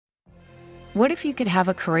What if you could have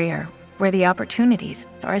a career where the opportunities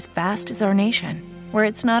are as vast as our nation, where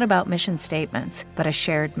it's not about mission statements, but a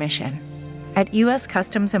shared mission? At U.S.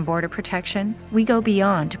 Customs and Border Protection, we go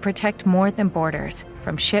beyond to protect more than borders.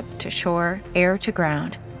 From ship to shore, air to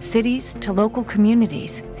ground, cities to local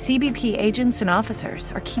communities, CBP agents and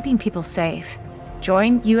officers are keeping people safe.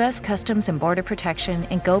 Join U.S. Customs and Border Protection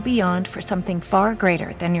and go beyond for something far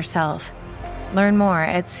greater than yourself. Learn more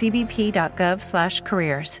at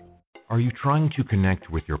cbp.gov/careers. Are you trying to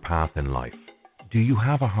connect with your path in life? Do you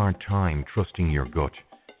have a hard time trusting your gut?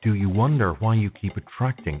 Do you wonder why you keep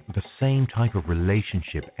attracting the same type of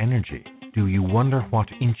relationship energy? Do you wonder what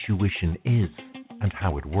intuition is and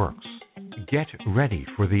how it works? Get ready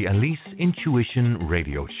for the Alise Intuition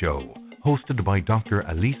Radio Show, hosted by Dr.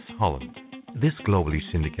 Alise Holland. This globally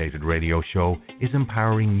syndicated radio show is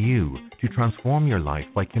empowering you to transform your life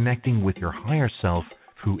by connecting with your higher self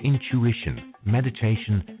through intuition,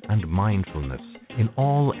 meditation, and mindfulness in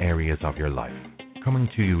all areas of your life. Coming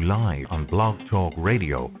to you live on Blog Talk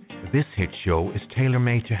Radio, this hit show is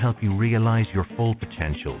tailor-made to help you realize your full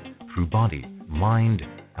potential through body, mind,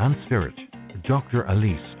 and spirit. Dr.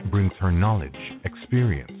 Alise brings her knowledge,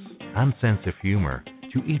 experience, and sense of humor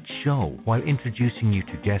to each show while introducing you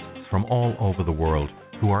to guests from all over the world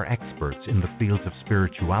who are experts in the fields of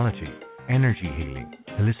spirituality, energy healing,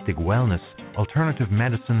 holistic wellness, alternative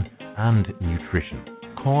medicine, and nutrition.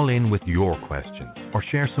 Call in with your questions or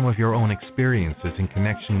share some of your own experiences in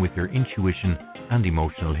connection with your intuition and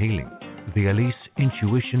emotional healing. The Alise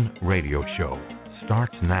Intuition Radio Show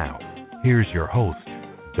starts now. Here's your host,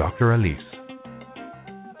 Dr. Alise.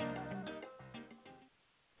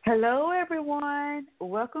 Hello, everyone.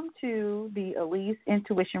 Welcome to the Alise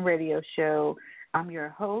Intuition Radio Show. I'm your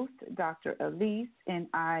host, Dr. Alise, and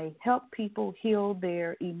I help people heal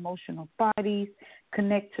their emotional bodies,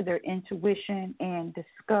 connect to their intuition, and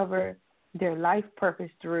discover their life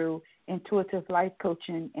purpose through intuitive life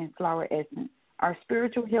coaching and flower essence. Our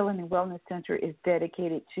spiritual healing and wellness center is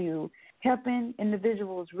dedicated to helping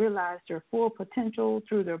individuals realize their full potential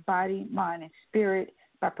through their body, mind, and spirit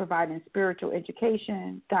by providing spiritual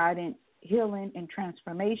education, guidance, healing, and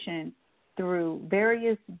transformation through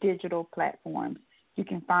various digital platforms. You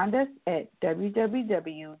can find us at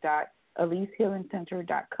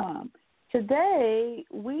www.alisehealingcenter.com. Today,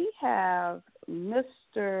 we have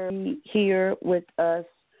Mr. here with us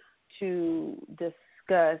to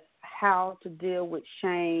discuss how to deal with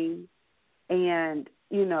shame. And,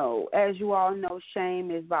 you know, as you all know, shame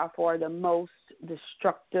is by far the most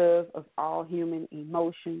destructive of all human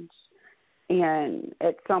emotions. And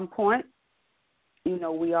at some point, you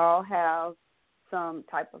know, we all have some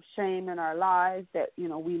type of shame in our lives that, you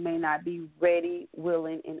know, we may not be ready,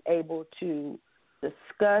 willing, and able to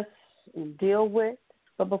discuss and deal with.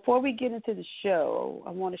 But before we get into the show,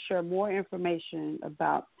 I want to share more information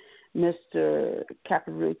about Mr.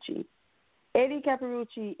 Capparucci. Eddie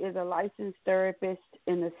Capparucci is a licensed therapist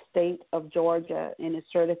in the state of Georgia and is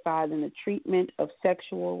certified in the treatment of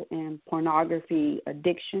sexual and pornography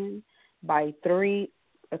addiction by 3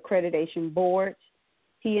 accreditation boards.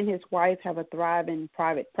 He and his wife have a thriving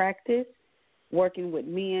private practice, working with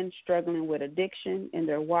men struggling with addiction and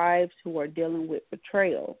their wives who are dealing with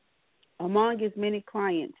betrayal. Among his many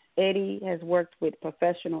clients, Eddie has worked with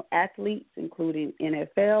professional athletes, including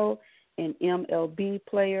NFL and MLB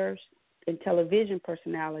players and television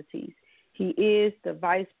personalities. He is the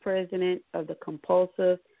vice president of the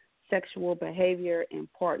Compulsive Sexual Behavior and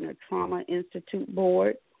Partner Trauma Institute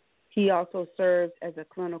Board. He also serves as a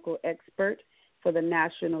clinical expert for the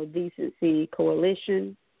National Decency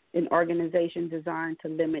Coalition, an organization designed to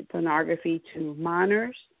limit pornography to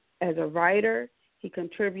minors. As a writer, he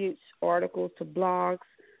contributes articles to blogs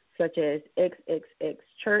such as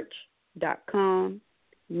xxxchurch.com,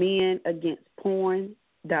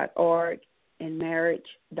 menagainstporn.org, and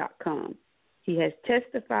marriage.com. He has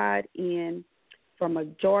testified from a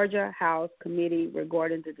Georgia House committee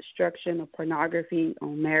regarding the destruction of pornography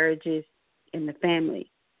on marriages and the family.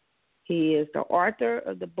 He is the author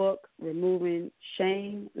of the book, Removing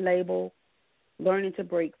Shame Label, Learning to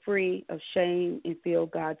Break Free of Shame and Feel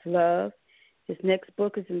God's Love. His next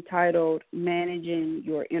book is entitled Managing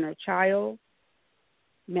Your Inner Child,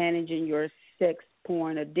 Managing Your Sex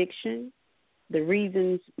Porn Addiction, The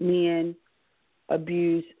Reasons Men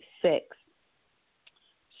Abuse Sex.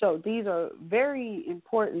 So these are very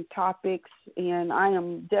important topics, and I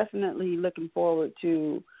am definitely looking forward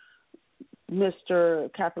to Mr.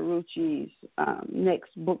 Capparucci's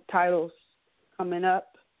next book titles coming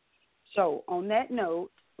up. So on that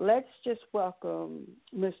note, let's just welcome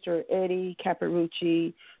Mr. Eddie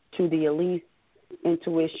Capparucci to the Alise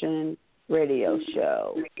Intuition Radio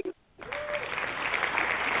Show.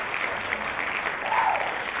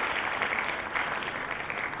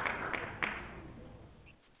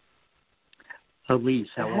 Alise,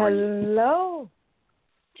 how are you? Hello.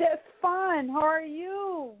 Just fine. How are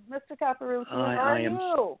you, Mr. Capparucci? How are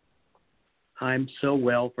you? I'm so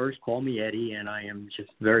well. First, call me Eddie, and I am just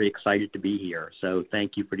very excited to be here. So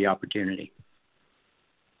thank you for the opportunity.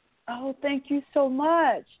 Oh, thank you so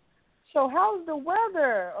much. So how's the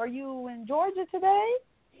weather? Are you in Georgia today?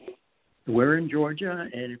 We're in Georgia,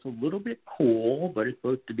 and it's a little bit cool, but it's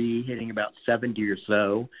supposed to be hitting about 70 or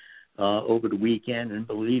so over the weekend. And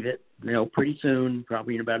believe it, pretty soon,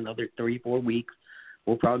 probably in about another 3-4 weeks,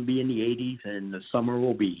 we'll probably be in the 80s, and the summer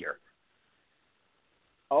will be here.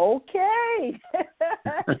 Okay.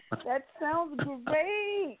 That sounds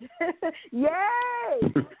great.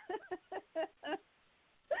 Yay.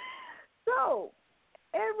 So,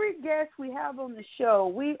 every guest we have on the show,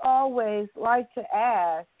 we always like to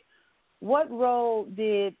ask, what role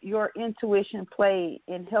did your intuition play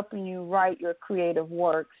in helping you write your creative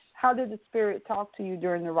works? How did the Spirit talk to you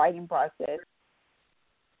during the writing process?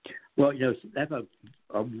 Well, that's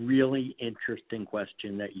a really interesting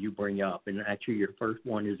question that you bring up. And actually, your first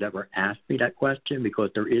one who's ever asked me that question,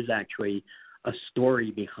 because there is actually a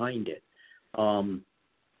story behind it.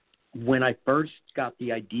 When I first got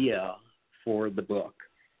the idea for the book,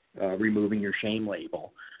 Removing Your Shame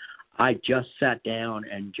Label, I just sat down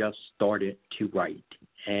and just started to write.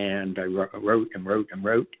 And I wrote and wrote and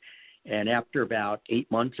wrote. And after about 8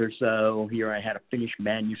 months or so, here I had a finished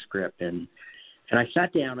manuscript. And I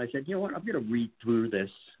sat down, I said, you know what, I'm going to read through this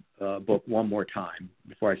book one more time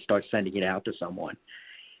before I start sending it out to someone.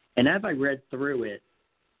 And as I read through it,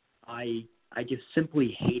 I just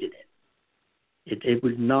simply hated it. It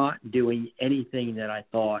was not doing anything that I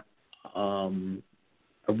thought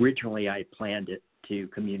originally I planned it to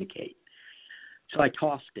communicate. So I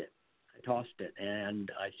tossed it,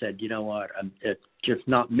 and I said, you know what, it's just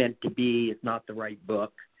not meant to be. It's not the right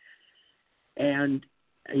book. And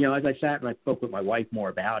as I sat and I spoke with my wife more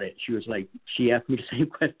about it, she asked me the same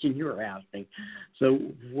question you were asking. So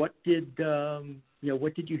what did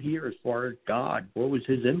you hear as far as God? What was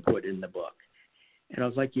his input in the book? And I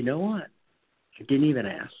was like, you know what? I didn't even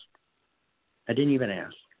ask.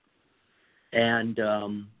 And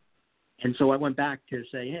so I went back to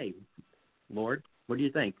say, hey, Lord, what do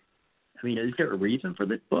you think? I mean, is there a reason for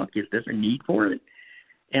this book? Is there a need for it?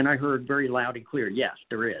 And I heard very loud and clear, yes,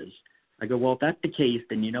 there is. I go, well, if that's the case,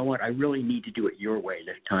 then you know what? I really need to do it your way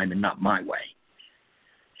this time and not my way.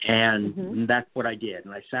 And that's what I did.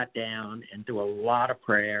 And I sat down and through a lot of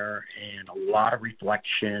prayer and a lot of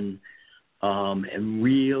reflection and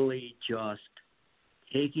really just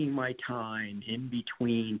taking my time in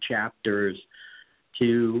between chapters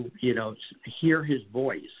to, hear his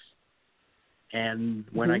voice. And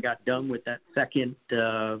when I got done with that second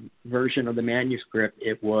version of the manuscript,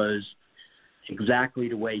 it was exactly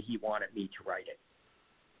the way he wanted me to write it.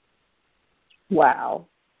 Wow.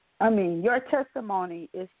 I mean, your testimony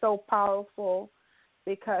is so powerful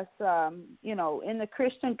because, in the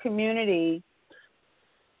Christian community,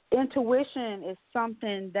 intuition is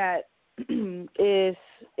something that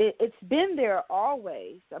it's been there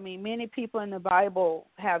always. I mean, many people in the Bible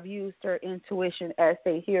have used their intuition as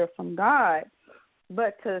they hear from God,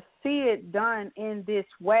 but to see it done in this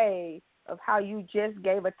way of how you just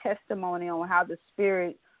gave a testimony on how the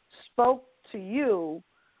Spirit spoke to you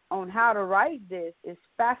on how to write this is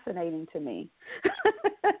fascinating to me.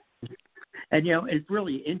 And, it's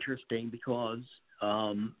really interesting because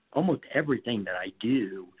almost everything that I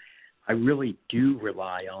do, I really do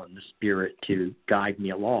rely on the Spirit to guide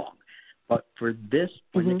me along. But for this,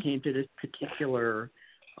 when it came to this particular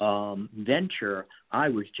venture, I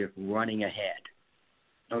was just running ahead.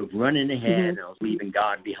 I was running ahead and I was leaving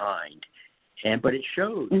God behind. But it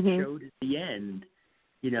showed. It showed at the end,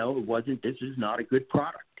 it wasn't, this is not a good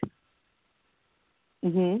product.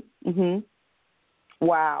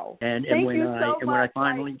 Wow. And Thank when you I so and much.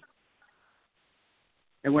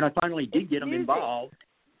 when I finally did get them involved,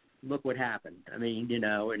 look what happened. I mean,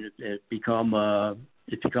 and it's become a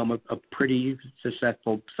pretty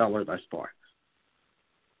successful seller thus far.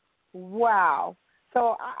 Wow.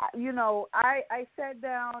 So, I sat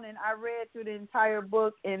down and I read through the entire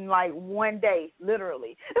book in like one day,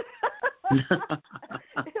 literally. It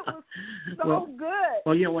was so good.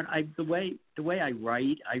 Well, when the way I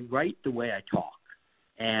write the way I talk,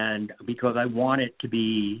 and because I want it to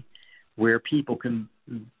be where people can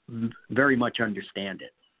very much understand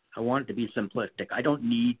it. I want it to be simplistic. I don't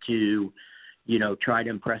need to, try to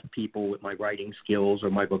impress people with my writing skills or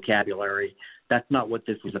my vocabulary. That's not what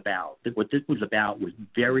this was about. What this was about was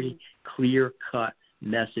very clear-cut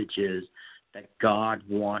messages that God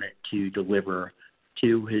wanted to deliver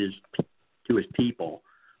to his people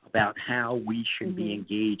about how we should be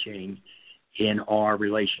engaging in our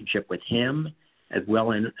relationship with him as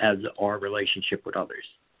well as our relationship with others.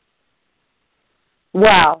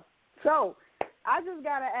 Wow. So I just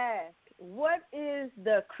got to ask, what is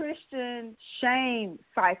the Christian shame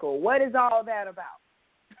cycle? What is all that about?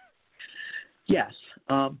 Yes.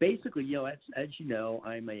 Basically, as you know,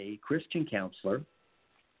 I'm a Christian counselor,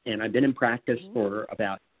 and I've been in practice for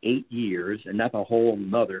about 8 years, and that's a whole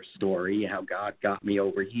nother story, how God got me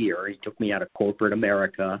over here. He took me out of corporate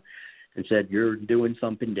America and said, you're doing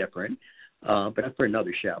something different, but that's for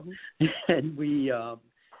another show. And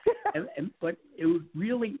but it was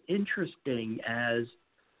really interesting as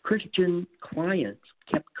Christian clients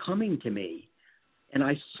kept coming to me, and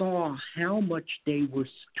I saw how much they were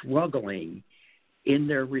struggling in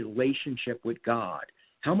their relationship with God,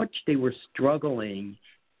 how much they were struggling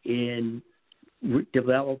in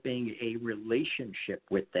developing a relationship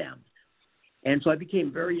with them. And so I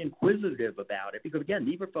became very inquisitive about it because, again,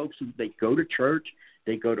 these are folks who they go to church,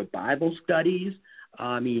 they go to Bible studies.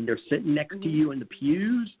 I mean, they're sitting next to you in the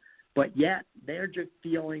pews, but yet they're just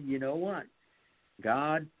feeling, you know what?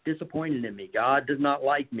 God disappointed in me. God does not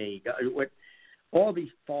like me. All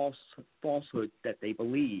these falsehoods that they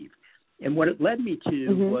believe. And what it led me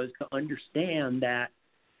to was to understand that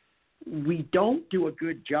we don't do a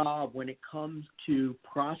good job when it comes to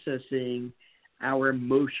processing our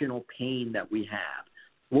emotional pain that we have.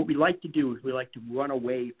 What we like to do is we like to run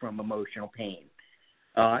away from emotional pain,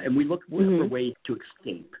 and we look for ways to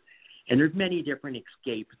escape. And there's many different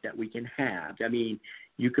escapes that we can have. I mean,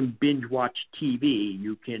 you can binge watch TV,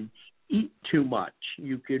 you can eat too much,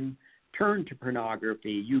 you can turn to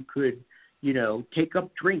pornography, you could, take up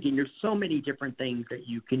drinking. There's so many different things that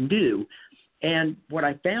you can do. And what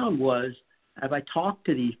I found was, as I talked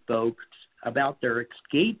to these folks about their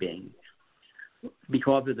escaping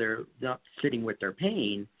because of their not sitting with their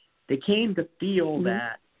pain, they came to feel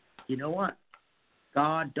that, you know what,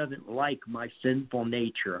 God doesn't like my sinful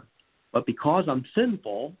nature. But because I'm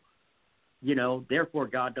sinful, therefore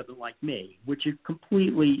God doesn't like me, which is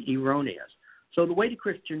completely erroneous. So the way the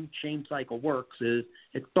Christian shame cycle works is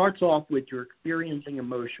it starts off with you're experiencing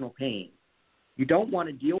emotional pain. You don't want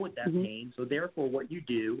to deal with that pain, so therefore what you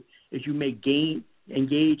do is you may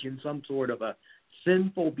engage in some sort of a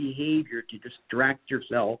sinful behavior to distract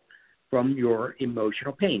yourself from your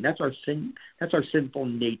emotional pain. That's our sinful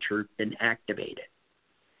nature been activated.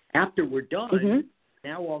 After we're done,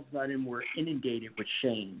 now all of a sudden we're inundated with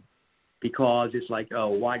shame because it's like, oh,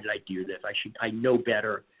 why did I do this? I know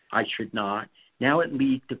better. I should not. Now it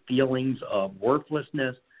leads to feelings of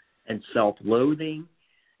worthlessness and self-loathing.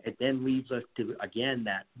 It then leads us to, again,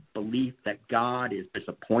 that belief that God is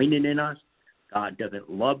disappointed in us. God doesn't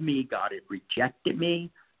love me. God has rejected me,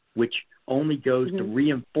 which only goes to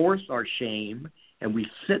reinforce our shame. And we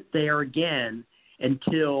sit there again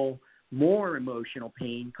until more emotional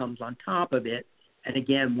pain comes on top of it. And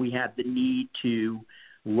again, we have the need to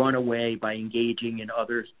run away by engaging in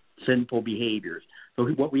other sinful behaviors. So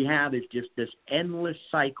what we have is just this endless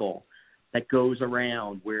cycle that goes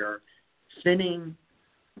around where sinning,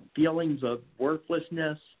 feelings of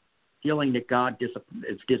worthlessness, feeling that God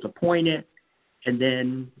is disappointed, and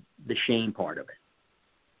then the shame part of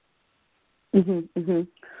it.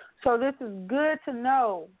 So this is good to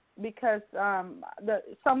know because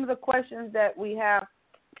some of the questions that we have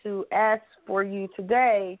to ask for you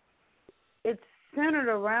today, it's centered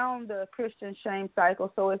around the Christian shame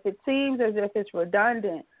cycle. So if it seems as if it's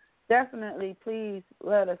redundant, definitely please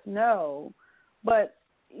let us know. But,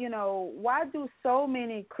 why do so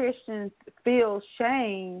many Christians feel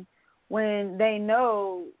shame when they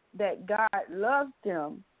know that God loves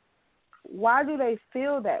them? Why do they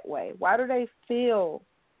feel that way? Why do they feel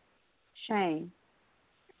shame?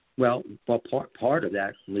 Well, part of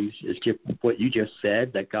that, Alise, is just what you just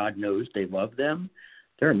said, that God knows they love them.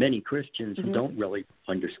 There are many Christians who don't really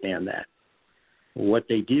understand that. What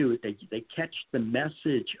they do is they catch the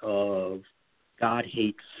message of God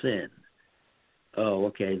hates sin. Oh,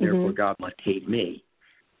 okay, therefore God must hate me.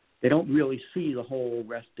 They don't really see the whole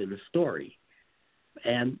rest of the story.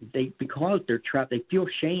 And because they're trapped, they feel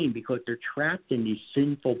shame because they're trapped in these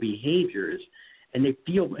sinful behaviors. And they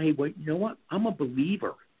feel, hey, well, you know what? I'm a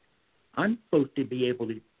believer. I'm supposed to be able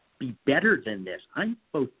to be better than this. I'm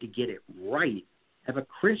supposed to get it right. As a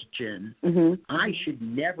Christian, I should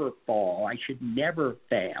never fall. I should never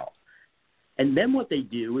fail. And then what they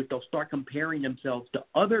do is they'll start comparing themselves to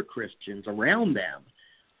other Christians around them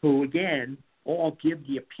who, again, all give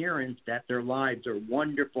the appearance that their lives are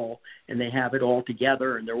wonderful and they have it all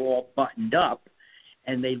together and they're all buttoned up.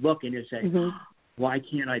 And they look and they say, why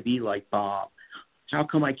can't I be like Bob? How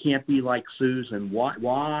come I can't be like Susan?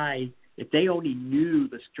 Why If they only knew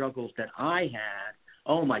the struggles that I had,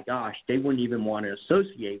 oh my gosh, they wouldn't even want to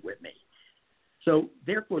associate with me. So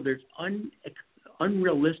therefore, there's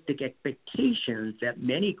unrealistic expectations that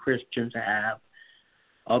many Christians have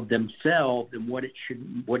of themselves and what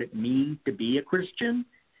it means to be a Christian.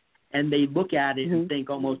 And they look at it and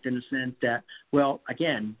think almost in a sense that, well,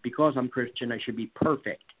 again, because I'm Christian, I should be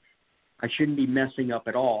perfect. I shouldn't be messing up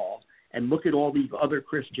at all. And look at all these other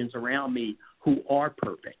Christians around me who are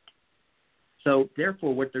perfect. So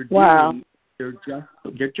therefore, what they're doing,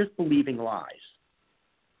 they're just believing lies.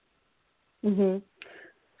 Mm-hmm.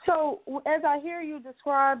 So as I hear you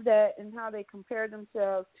describe that and how they compare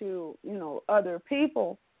themselves to, other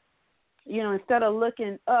people, instead of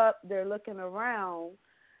looking up, they're looking around.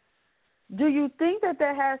 Do you think that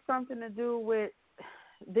has something to do with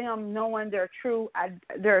them knowing their true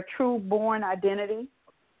born identity,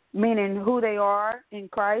 meaning who they are in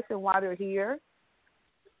Christ and why they're here?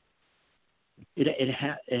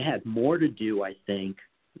 It has more to do, I think,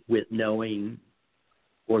 with knowing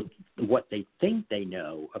or what they think they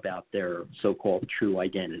know about their so-called true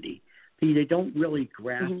identity. See, they don't really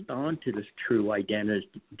grasp onto this true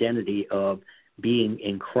identity of being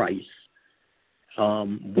in Christ.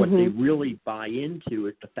 What they really buy into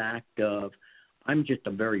is the fact of, I'm just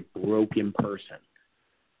a very broken person.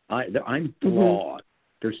 I'm flawed.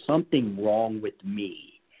 There's something wrong with me.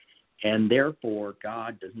 And therefore,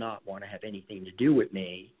 God does not want to have anything to do with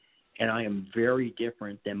me. And I am very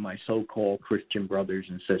different than my so-called Christian brothers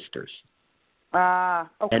and sisters. Okay.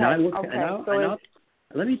 And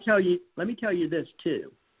let me tell you this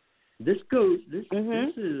too. This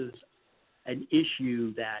is an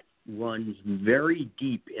issue that runs very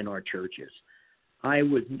deep in our churches. I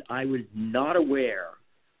was not aware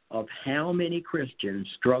of how many Christians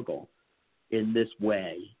struggle in this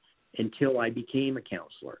way until I became a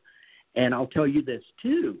counselor. And I'll tell you this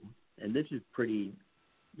too, and this is pretty,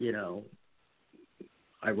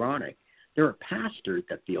 ironic. There are pastors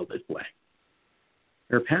that feel this way.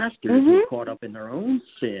 There are pastors who are caught up in their own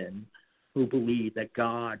sin, who believe that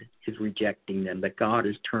God is rejecting them, that God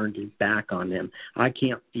has turned his back on them. I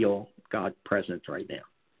can't feel God's presence right now.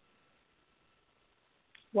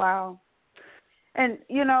 Wow. And,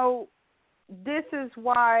 this is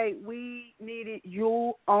why we needed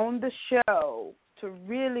you on the show to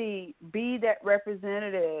really be that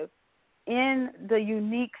representative in the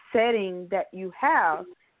unique setting that you have.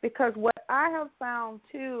 Because what I have found,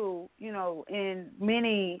 too, in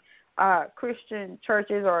many Christian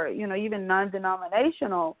churches or, even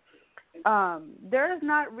non-denominational, there is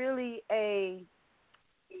not really a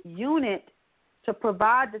unit to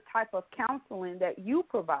provide the type of counseling that you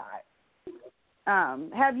provide.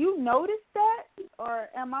 Have you noticed that, or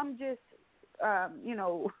am I just,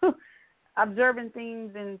 observing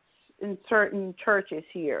things in certain churches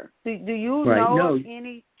here? Do you know of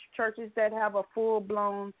any churches that have a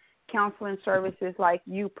full-blown counseling services like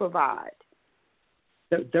you provide?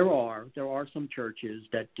 There are some churches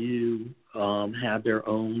that do have their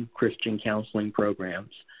own Christian counseling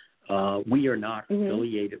programs. We are not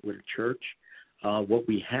affiliated with a church. What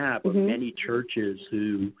we have are many churches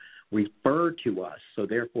who refer to us. So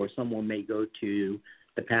therefore, someone may go to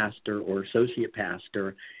the pastor or associate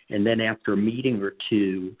pastor, and then after a meeting or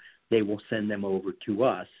two, they will send them over to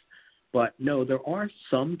us. But no, there are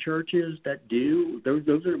some churches that do. Those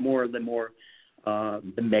are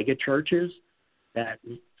the mega churches that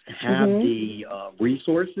have the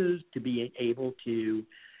resources to be able to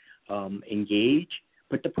engage.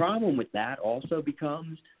 But the problem with that also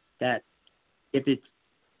becomes that if it's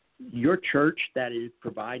your church that is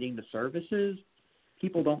providing the services,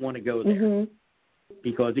 people don't want to go there.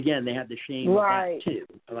 Because, again, they have the shame of that, too.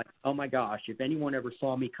 Like, oh, my gosh, if anyone ever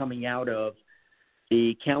saw me coming out of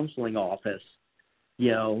the counseling office,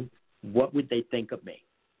 what would they think of me?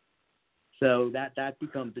 So that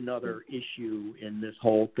becomes another issue in this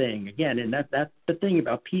whole thing. Again, and that's the thing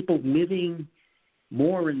about people living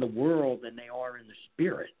more in the world than they are in the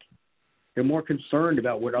spirit. They're more concerned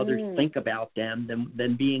about what others think about them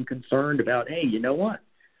than being concerned about, hey, you know what?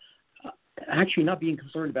 Actually not being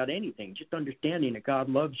concerned about anything, just understanding that God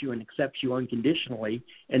loves you and accepts you unconditionally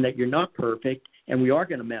and that you're not perfect and we are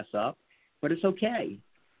going to mess up, but it's okay.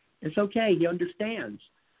 It's okay. He understands.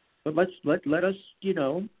 But let us,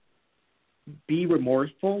 be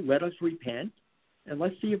remorseful. Let us repent, and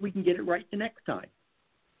let's see if we can get it right the next time.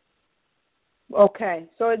 Okay.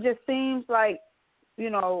 So it just seems like,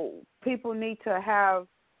 people need to have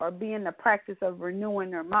or be in the practice of renewing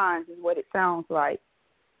their minds is what it sounds like.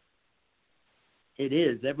 It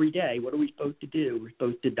is every day. What are we supposed to do? We're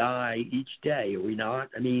supposed to die each day, are we not?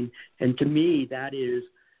 I mean, and to me, that is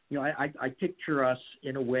I picture us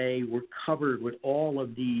in a way we're covered with all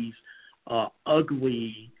of these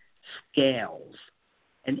ugly scales.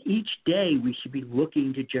 And each day we should be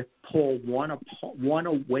looking to just pull one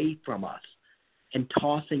away from us and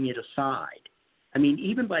tossing it aside. I mean,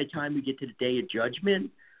 even by the time we get to the day of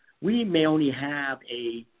judgment, we may only have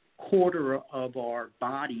a quarter of our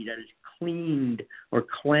body that is cleaned or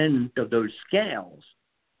cleansed of those scales.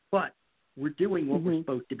 But we're doing what we're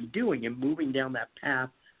supposed to be doing and moving down that path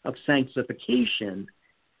of sanctification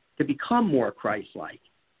to become more Christ-like.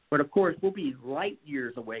 But, of course, we'll be light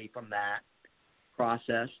years away from that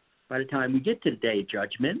process by the time we get to the day of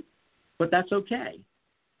judgment. But that's okay,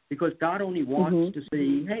 because God only wants to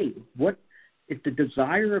say, hey, what if the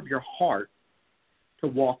desire of your heart to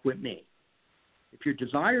walk with me? If your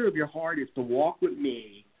desire of your heart is to walk with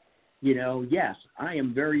me, yes, I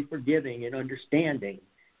am very forgiving and understanding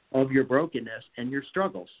of your brokenness and your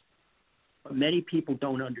struggles. But many people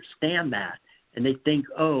don't understand that, and they think,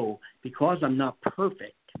 because I'm not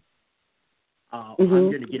perfect, I'm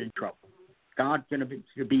going to get in trouble. God's going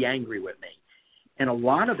to be angry with me. And a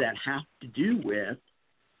lot of that has to do with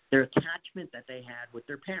their attachment that they had with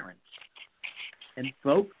their parents. And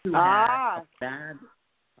folks who have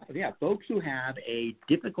folks who have a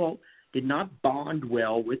difficult, did not bond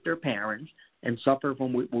well with their parents and suffer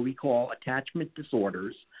from what we call attachment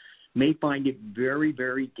disorders, may find it very,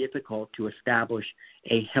 very difficult to establish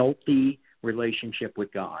a healthy relationship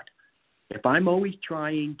with God. If I'm always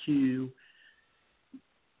trying to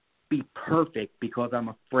be perfect because I'm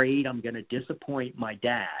afraid I'm going to disappoint my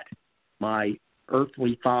dad, my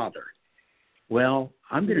earthly father, well,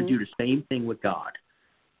 I'm going to do the same thing with God.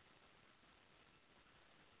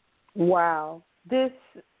 Wow.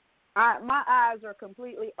 My eyes are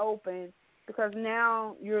completely open, because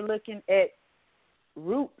now you're looking at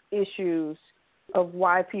root issues of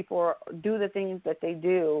why people do the things that they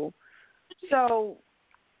do. So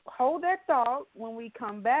hold that thought. When we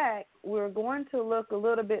come back, we're going to look a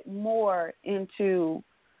little bit more into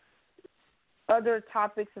other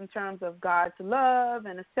topics in terms of God's love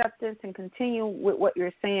and acceptance, and continue with what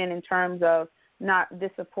you're saying in terms of not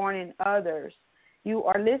disappointing others. You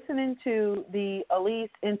are listening to the Alise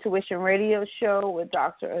Intuition Radio Show with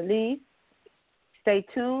Dr. Alise. Stay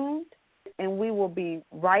tuned, and we will be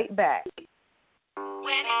right back.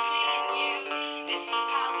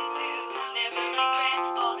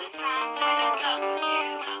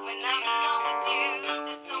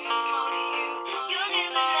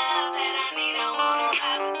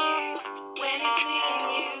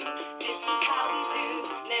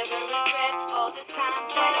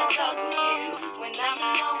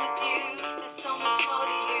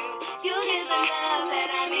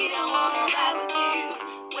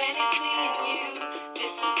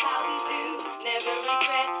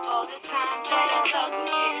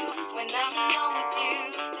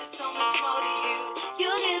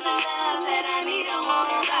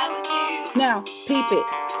 Now, peep it.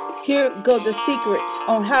 Here go the secrets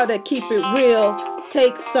on how to keep it real.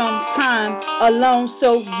 Take some time alone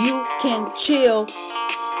so you can chill.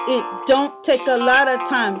 It don't take a lot of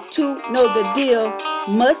time to know the deal.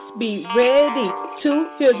 Must be ready to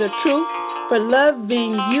hear the truth. For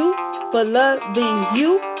loving you.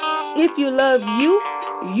 If you love you,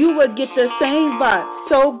 you will get the same vibe.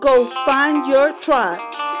 So go find your tribe.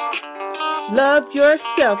 Love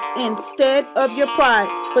yourself instead of your pride.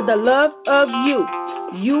 For the love of you.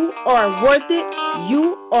 You are worth it.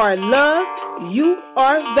 You are loved. You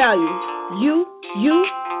are valued. You,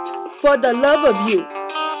 for the love of you.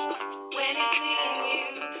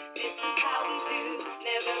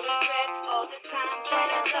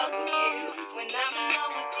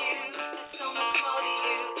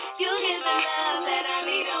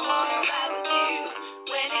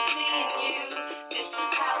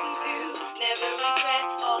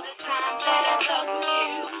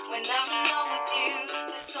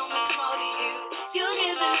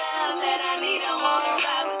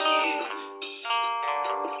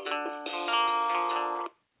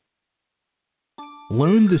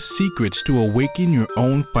 Learn the secrets to awaken your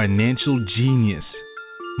own financial genius.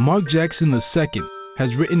 Mark Jackson II has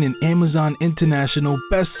written an Amazon International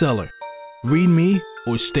bestseller, Read Me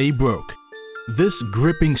or Stay Broke. This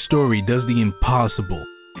gripping story does the impossible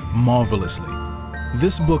marvelously.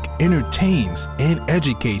 This book entertains and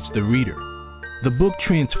educates the reader. The book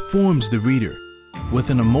transforms the reader with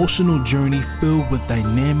an emotional journey filled with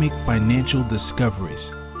dynamic financial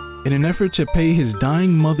discoveries. In an effort to pay his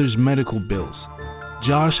dying mother's medical bills,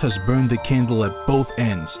 Josh has burned the candle at both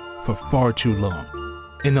ends for far too long.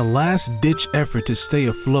 In a last-ditch effort to stay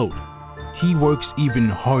afloat, he works even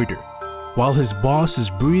harder while his boss is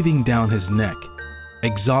breathing down his neck.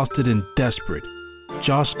 Exhausted and desperate,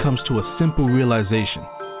 Josh comes to a simple realization.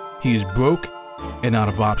 He is broke and out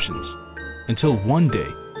of options. Until one day,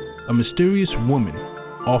 a mysterious woman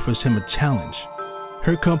offers him a challenge.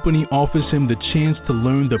 Her company offers him the chance to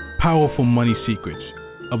learn the powerful money secrets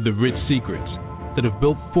of the rich secrets that have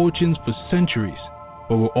built fortunes for centuries,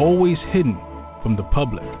 but were always hidden from the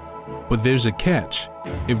public. But there's a catch.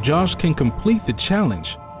 If Josh can complete the challenge,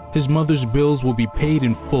 his mother's bills will be paid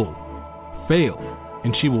in full. Fail,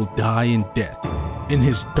 and she will die in death. In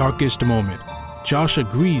his darkest moment, Josh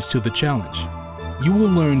agrees to the challenge. You will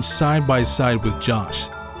learn side by side with Josh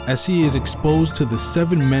as he is exposed to the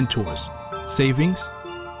 7 mentors: savings,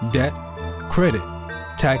 debt, credit,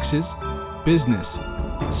 taxes, business,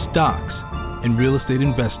 stocks, and real estate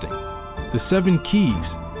investing. The 7 keys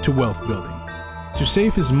to wealth building. To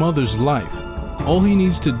save his mother's life, all he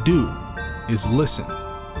needs to do is listen,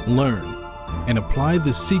 learn, and apply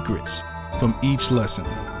the secrets from each lesson.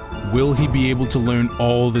 Will he be able to learn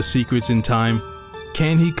all the secrets in time?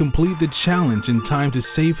 Can he complete the challenge in time to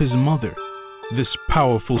save his mother? This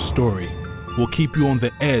powerful story will keep you on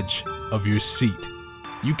the edge of your seat.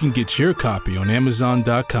 You can get your copy on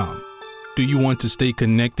Amazon.com. Do you want to stay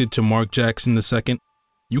connected to Mark Jackson II?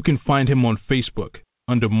 You can find him on Facebook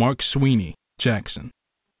under Mark Sweeney Jackson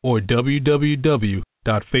or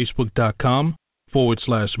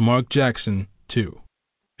www.facebook.com/Mark Jackson 2.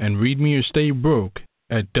 And read me or stay broke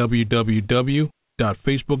at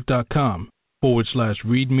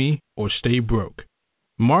www.facebook.com/read me or stay broke.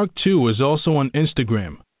 Mark 2 is also on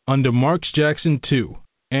Instagram under Marks Jackson 2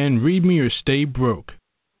 and read me or stay broke.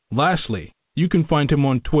 Lastly, you can find him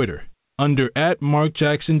on Twitter under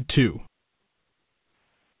 @MarkJackson2.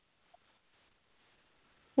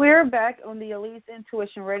 We're back on the Alise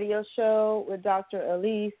Intuition Radio Show with Dr.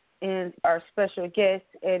 Alise and our special guest,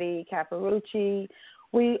 Eddie Capparucci.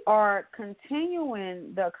 We are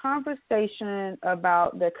continuing the conversation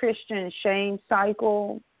about the Christian shame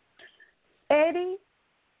cycle. Eddie,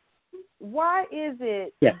 why is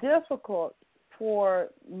it difficult for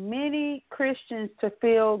many Christians to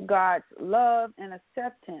feel God's love and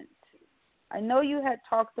acceptance? I know you had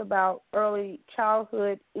talked about early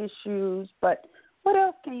childhood issues, but what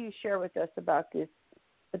else can you share with us about this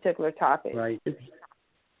particular topic? Right.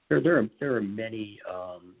 There are many.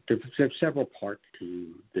 There's several parts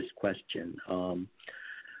to this question.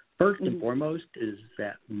 First and foremost is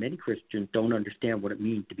that many Christians don't understand what it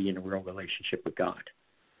means to be in a real relationship with God.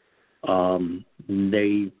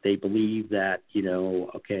 They believe that,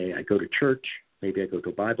 okay, I go to church, maybe I go to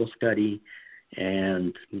a Bible study,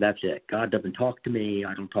 and that's it. God doesn't talk to me.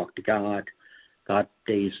 I don't talk to God. God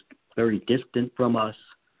stays very distant from us.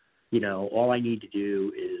 All I need to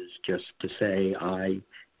do is just to say I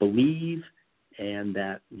believe and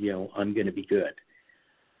that, I'm going to be good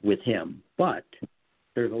with him. But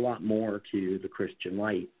there's a lot more to the Christian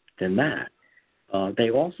life than that. They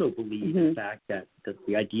also believe the fact that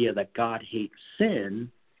the idea that God hates sin,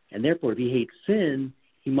 and therefore if he hates sin,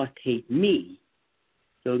 he must hate me.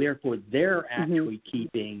 So therefore they're actually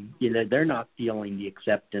keeping, they're not feeling the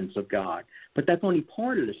acceptance of God. But that's only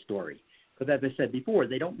part of the story. Because as I said before,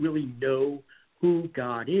 they don't really know who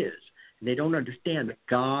God is. And they don't understand that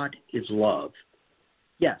God is love.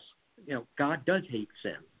 Yes, God does hate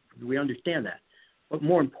sin. We understand that. But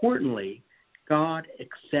more importantly, God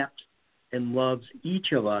accepts and loves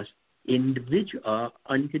each of us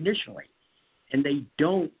unconditionally. And they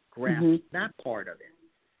don't grasp that part of it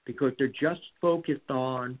because they're just focused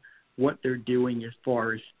on what they're doing as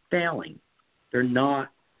far as failing. They're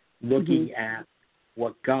not looking at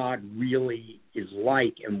what God really is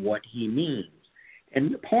like and what he means.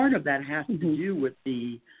 And part of that has to do with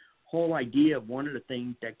the whole idea of one of the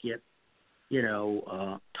things that get,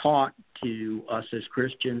 taught to us as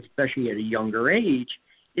Christians, especially at a younger age,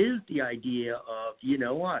 is the idea of,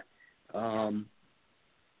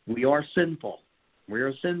 we are sinful. We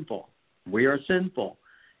are sinful. We are sinful.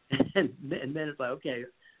 And then it's like, okay,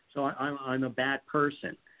 so I'm a bad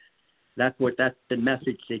person. That's the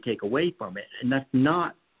message they take away from it. And that's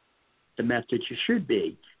not the message it should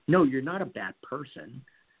be. No, you're not a bad person.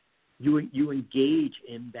 You engage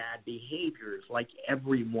in bad behaviors like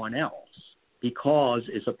everyone else because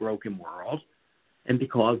it's a broken world and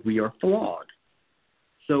because we are flawed.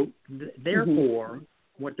 So therefore,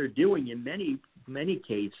 what they're doing in many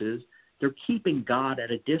cases, they're keeping God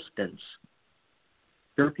at a distance.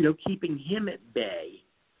 They're keeping him at bay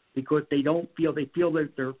because they feel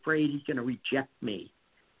that they're afraid he's going to reject me.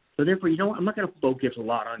 So therefore, I'm not going to focus a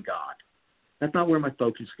lot on God. That's not where my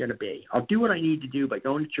focus is going to be. I'll do what I need to do by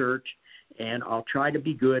going to church, and I'll try to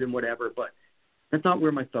be good and whatever, but that's not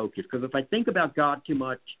where my focus is. Because if I think about God too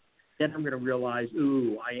much, then I'm going to realize,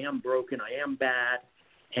 ooh, I am broken, I am bad,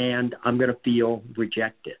 and I'm going to feel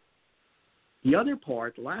rejected. The other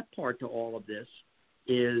part, the last part to all of this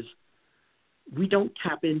is we don't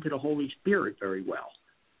tap into the Holy Spirit very well.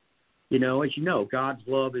 You know, as you know, God's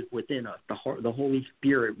love is within us, the Holy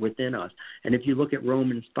Spirit within us. And if you look at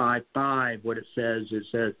Romans 5:5, what it says,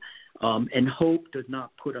 and hope does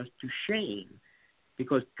not put us to shame,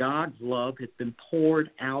 because God's love has been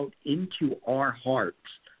poured out into our hearts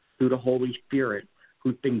through the Holy Spirit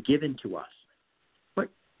who's been given to us. But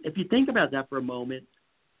if you think about that for a moment,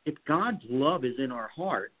 if God's love is in our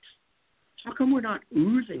hearts, how come we're not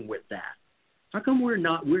oozing with that? How come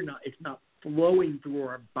it's not flowing through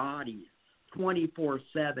our bodies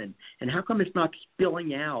 24/7? And how come it's not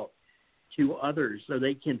spilling out to others so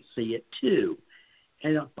they can see it too?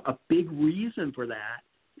 And a big reason for that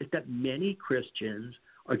is that many Christians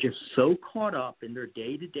are just so caught up in their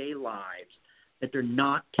day-to-day lives that they're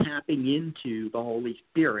not tapping into the Holy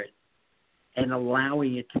Spirit and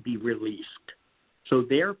allowing it to be released. So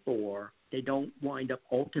therefore, they don't wind up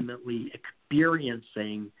ultimately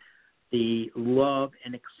experiencing the love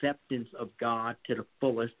and acceptance of God to the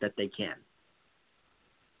fullest that they can.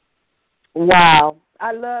 Wow.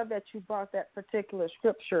 I love that you brought that particular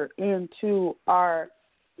scripture into our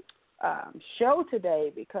show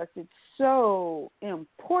today, because it's so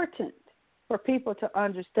important for people to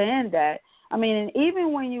understand that. I mean, and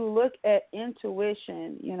even when you look at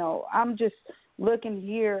intuition, you know, I'm just looking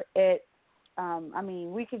here at,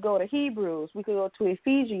 we could go to Hebrews, we could go to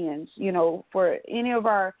Ephesians, you know, for any of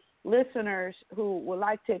our listeners who would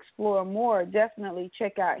like to explore more, definitely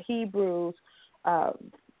check out Hebrews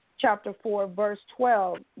chapter 4, verse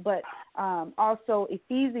 12, but also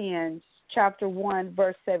Ephesians chapter 1,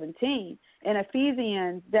 verse 17. In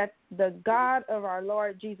Ephesians, that the God of our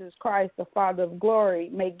Lord Jesus Christ, the Father of glory,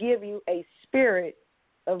 may give you a spirit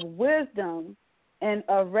of wisdom and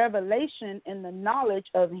of revelation in the knowledge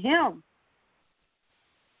of him.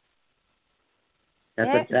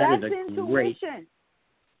 That's intuition.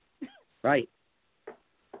 Great. Right.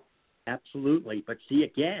 Absolutely. But see,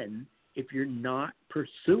 again, if you're not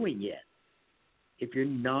pursuing it, if you're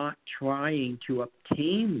not trying to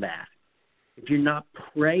obtain that, if you're not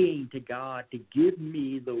praying to God to give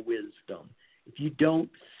me the wisdom, if you don't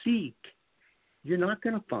seek, you're not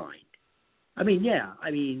going to find.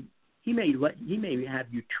 He may have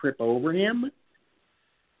you trip over him,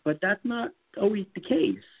 but that's not always the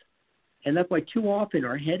case. And that's why too often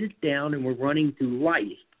our head is down and we're running through life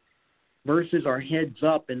versus our heads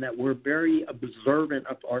up, and that we're very observant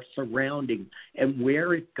of our surroundings and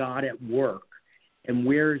where is God at work and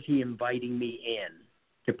where is he inviting me in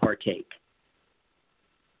to partake.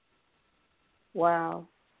 Wow.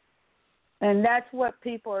 And that's what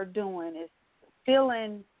people are doing, is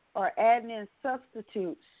filling or adding in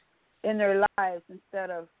substitutes in their lives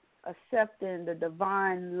instead of accepting the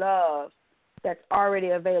divine love that's already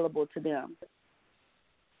available to them.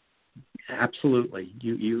 Absolutely.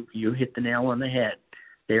 You hit the nail on the head.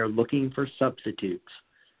 They are looking for substitutes.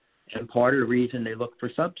 And part of the reason they look for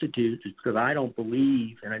substitutes is because I don't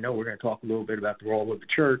believe, and I know we're going to talk a little bit about the role of the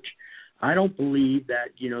church, I don't believe that,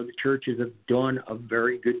 the churches have done a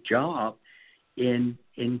very good job in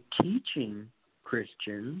teaching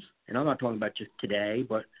Christians, and I'm not talking about just today,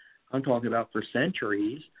 but I'm talking about for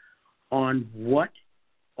centuries, on what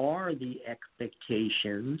are the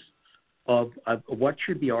expectations of what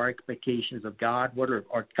should be our expectations of God, what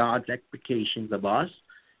are God's expectations of us,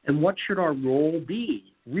 and what should our role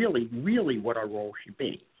be, really what our role should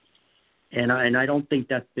be. And I don't think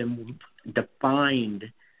that's been defined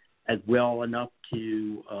as well enough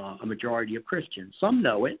to a majority of Christians. Some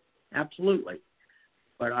know it, absolutely,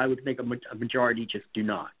 but I would think a majority just do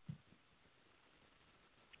not.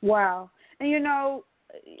 Wow. And,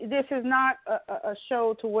 this is not a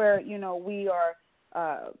show to where, we are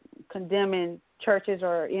condemning churches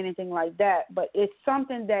or anything like that, but it's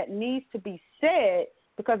something that needs to be said,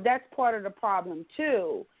 because that's part of the problem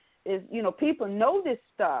too, is, people know this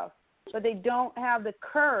stuff, but they don't have the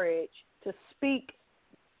courage to speak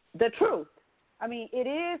the truth. I mean, it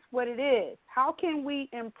is what it is. How can we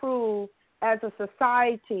improve as a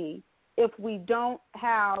society if we don't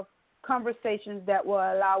have conversations that will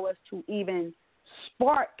allow us to even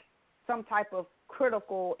spark some type of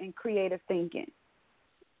critical and creative thinking?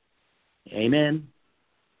 Amen.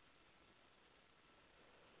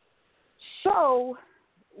 So,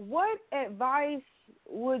 what advice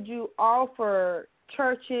would you offer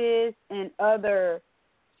churches and other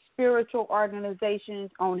spiritual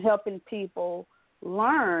organizations on helping people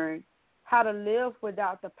learn how to live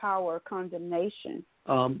without the power of condemnation?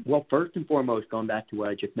 Well, first and foremost, going back to what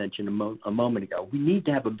I just mentioned a moment ago, we need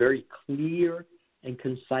to have a very clear and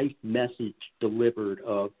concise message delivered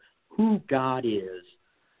of who God is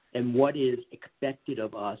and what is expected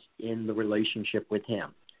of us in the relationship with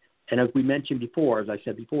him. And as we mentioned before, as I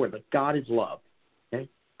said before, that God is love. Okay?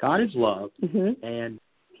 God is love, and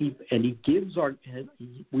he gives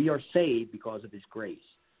we are saved because of his grace.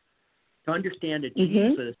 To understand that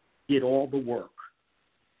Jesus did all the work.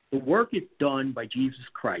 The work is done by Jesus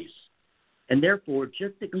Christ. And therefore,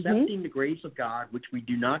 just accepting the grace of God, which we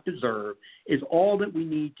do not deserve, is all that we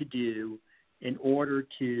need to do in order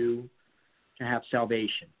to have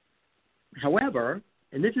salvation. However,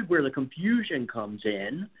 and this is where the confusion comes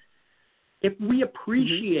in, if we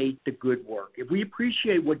appreciate the good work, if we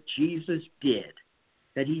appreciate what Jesus did,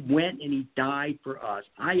 that he went and he died for us,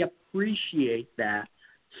 I appreciate that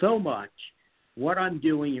so much. What I'm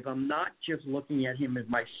doing, if I'm not just looking at him as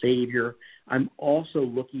my Savior, I'm also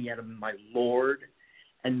looking at him as my Lord,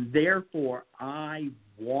 and therefore I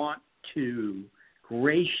want to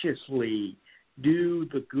graciously do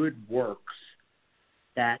the good works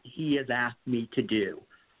that he has asked me to do.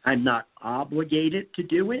 I'm not obligated to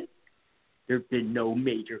do it. There's been no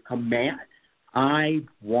major command. I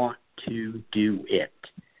want to do it.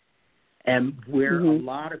 And where a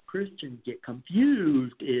lot of Christians get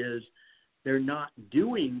confused is they're not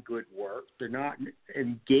doing good work, they're not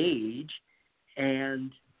engaged,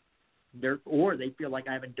 and or they feel like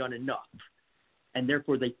I haven't done enough, and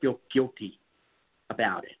therefore they feel guilty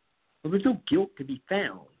about it. Well, there's no guilt to be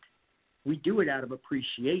found. We do it out of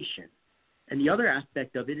appreciation. And the other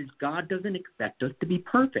aspect of it is God doesn't expect us to be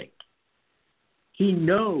perfect. He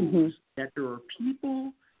knows that there are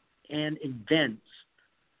people and events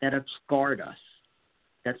that have scarred us,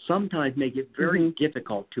 that sometimes make it very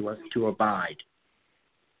difficult to us to abide.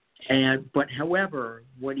 But however,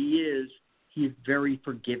 what he is very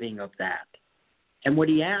forgiving of that. And what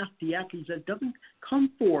he says, doesn't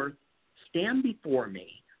come forth, stand before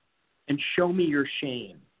me, and show me your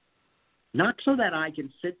shame. Not so that I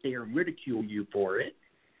can sit there and ridicule you for it,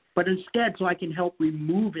 but instead so I can help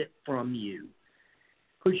remove it from you.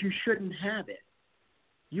 Because you shouldn't have it.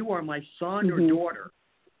 You are my son or daughter,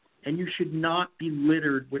 and you should not be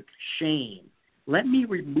littered with shame. Let me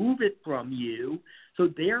remove it from you, so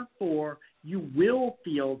therefore you will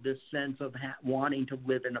feel this sense of wanting to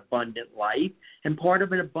live an abundant life. And part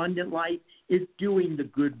of an abundant life is doing the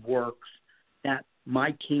good works that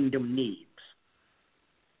my kingdom needs.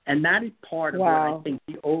 And that is part of what I think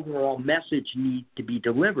the overall message needs to be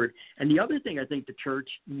delivered. And the other thing I think the church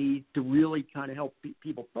needs to really kind of help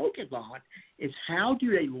people focus on is how do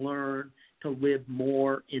they learn to live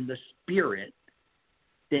more in the spirit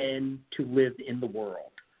than to live in the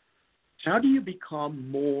world? How do you become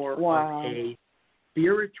more of a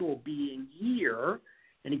spiritual being here?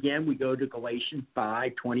 And again, we go to Galatians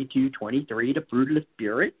 5:22-23, the fruit of the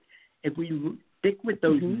Spirit. If we stick with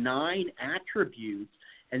those 9 attributes,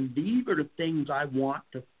 and these are the things I want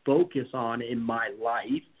to focus on in my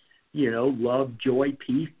life, love, joy,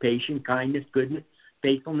 peace, patience, kindness, goodness,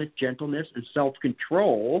 faithfulness, gentleness, and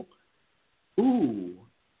self-control. Ooh,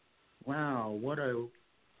 wow, what a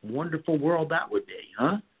wonderful world that would be,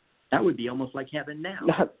 huh? That would be almost like heaven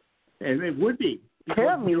now. It would be.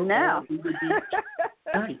 Tell me now.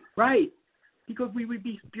 Right. Because we would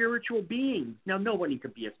be spiritual beings. Now, nobody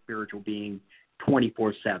could be a spiritual being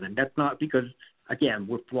 24/7. That's not because, again,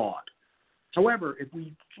 we're flawed. However, if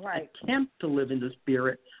we attempt to live in the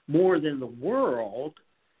spirit more than the world,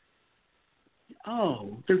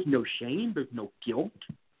 there's no shame, there's no guilt,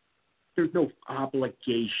 there's no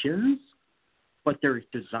obligations, but there's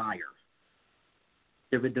desire.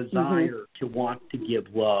 There's a desire to want to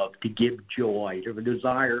give love, to give joy. There's a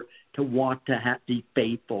desire to want to be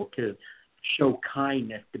faithful, to show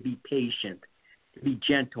kindness, to be patient, to be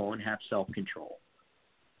gentle, and have self-control.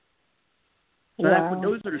 So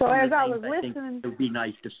those are some of the things I think it would be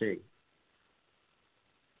nice to see.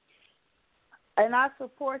 And I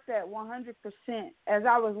support that 100%. As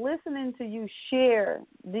I was listening to you share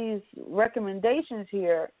these recommendations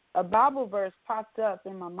here, a Bible verse popped up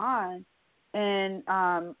in my mind, and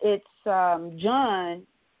it's John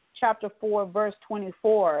chapter 4, verse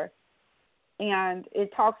 24, and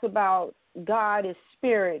it talks about God is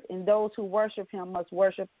spirit, and those who worship him must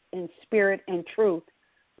worship in spirit and truth.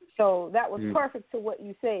 So that was perfect to what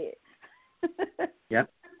you said. Yep.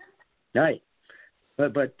 Right.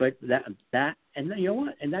 But that and you know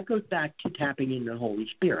what? And that goes back to tapping into the Holy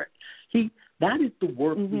Spirit. See, that is the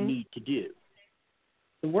work we need to do.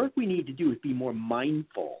 The work we need to do is be more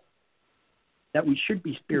mindful that we should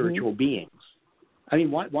be spiritual beings. I mean,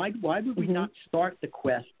 why would we not start the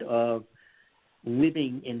quest of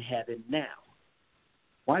living in heaven now.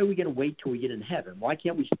 Why are we going to wait till we get in heaven? Why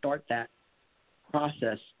can't we start that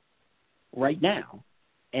process right now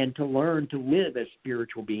and to learn to live as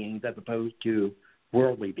spiritual beings as opposed to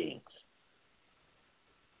worldly beings?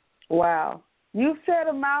 Wow. You've said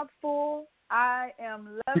a mouthful. I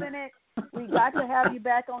am loving it. We got to have you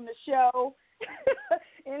back on the show.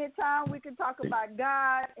 Anytime we can talk about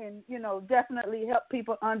God and, definitely help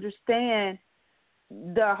people understand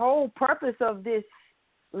the whole purpose of this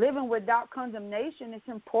living without condemnation, it's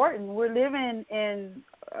important. We're living in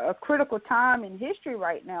a critical time in history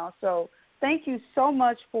right now. So thank you so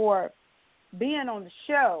much for being on the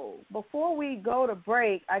show. Before we go to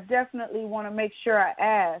break, I definitely want to make sure I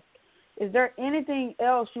ask, is there anything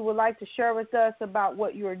else you would like to share with us about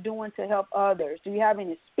what you're doing to help others? Do you have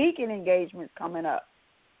any speaking engagements coming up?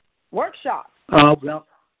 Workshops? Well,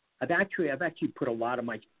 I've actually put a lot of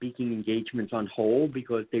my speaking engagements on hold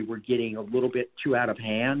because they were getting a little bit too out of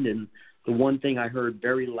hand. And the one thing I heard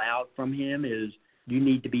very loud from him is you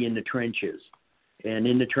need to be in the trenches. And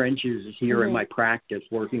in the trenches is here in my practice,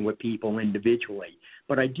 working with people individually.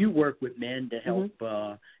 But I do work with men to help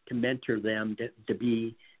to mentor them to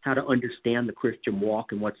be how to understand the Christian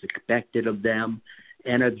walk and what's expected of them.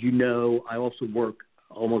 And as you know, I also work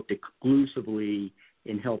almost exclusively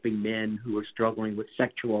in helping men who are struggling with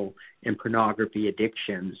sexual and pornography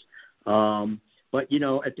addictions. But,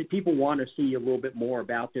 if people want to see a little bit more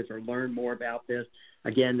about this or learn more about this,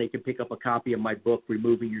 again, they can pick up a copy of my book,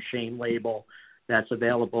 Removing Your Shame Label. That's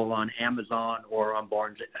available on Amazon or on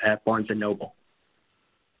at Barnes & Noble.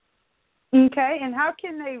 Okay, and how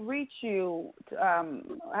can they reach you?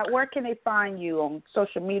 Where can they find you, on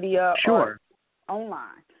social media or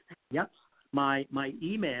online? Yep. My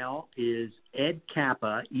email is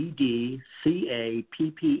edcappa,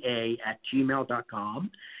 EDCAPPA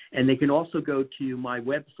 @gmail.com. And they can also go to my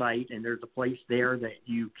website, and there's a place there that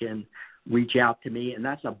you can reach out to me, and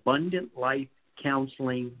that's Abundant Life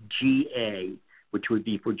Counseling GA, which would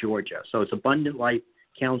be for Georgia. So it's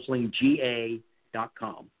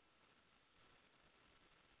AbundantLifeCounselingGA.com.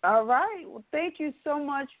 All right. Well, thank you so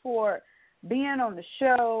much for being on the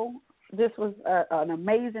show. This was an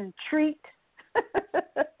amazing treat.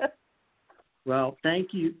 Well,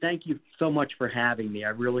 thank you. Thank you so much for having me. I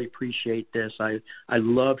really appreciate this. I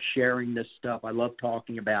love sharing this stuff. I love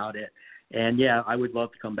talking about it. And, yeah, I would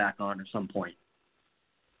love to come back on at some point.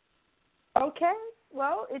 Okay.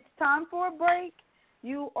 Well, it's time for a break.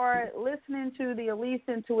 You are listening to the Alise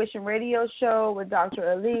Intuition Radio Show with Dr.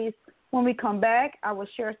 Alise. When we come back, I will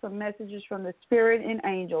share some messages from the Spirit and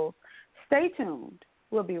Angels. Stay tuned.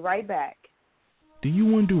 We'll be right back. Do you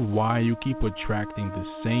wonder why you keep attracting the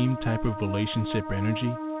same type of relationship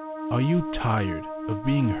energy? Are you tired of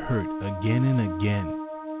being hurt again and again?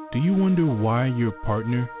 Do you wonder why your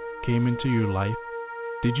partner came into your life?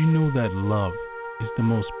 Did you know that love is the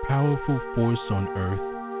most powerful force on earth?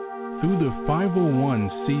 Through the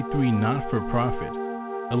 501c3 not-for-profit,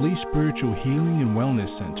 Alise Spiritual Healing and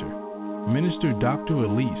Wellness Center, Minister Dr.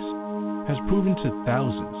 Alise has proven to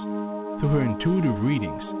thousands through her intuitive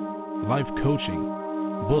readings, life coaching,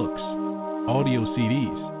 books, audio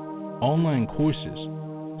CDs, online courses,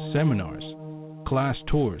 seminars, class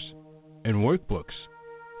tours, and workbooks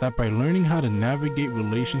that by learning how to navigate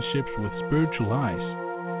relationships with spiritual eyes,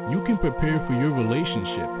 you can prepare for your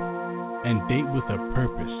relationship and date with a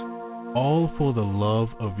purpose, all for the love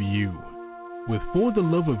of you. With For the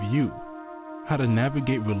Love of You, How to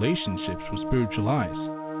Navigate Relationships with Spiritual Eyes,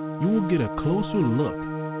 you will get a closer look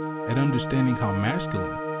at understanding how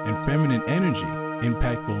masculine and feminine energy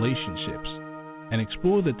impact relationships and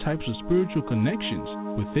explore the types of spiritual connections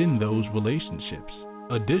within those relationships.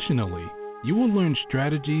 Additionally, you will learn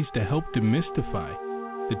strategies to help demystify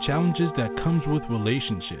the challenges that comes with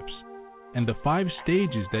relationships and the 5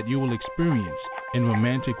 stages that you will experience in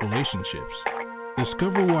romantic relationships.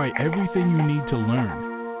 Discover why everything you need to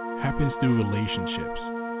learn happens through relationships.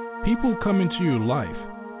 People come into your life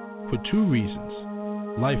for 2 reasons: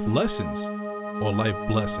 life lessons or life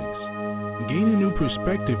blessings. Gain a new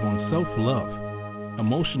perspective on self-love,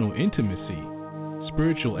 emotional intimacy,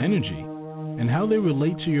 spiritual energy, and how they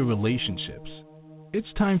relate to your relationships.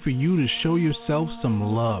 It's time for you to show yourself some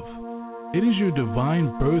love. It is your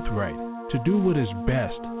divine birthright to do what is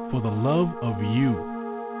best for the love of you.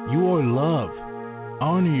 You are love.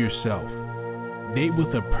 Honor yourself. Date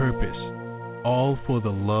with a purpose, all for the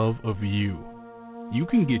love of you. You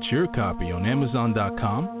can get your copy on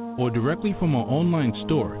Amazon.com or directly from our online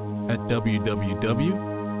store at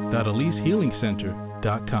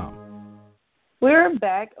www.AliseHealingCenter.com. We're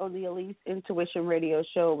back on the Alise Intuition Radio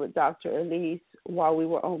Show with Dr. Alise. While we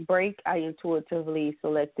were on break, I intuitively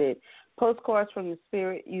selected postcards from the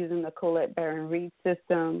Spirit using the Colette Baron Reed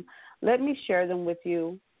system. Let me share them with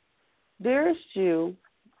you. Dearest you,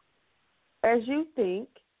 as you think,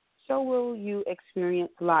 so will you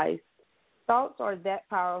experience life. Thoughts are that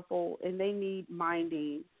powerful, and they need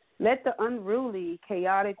minding. Let the unruly,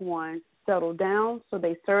 chaotic ones settle down so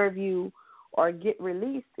they serve you or get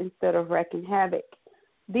released instead of wreaking havoc.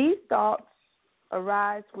 These thoughts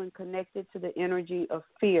arise when connected to the energy of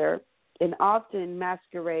fear and often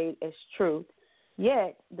masquerade as truth.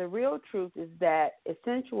 Yet, the real truth is that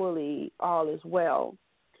essentially all is well.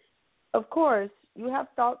 Of course, you have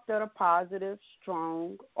thoughts that are positive,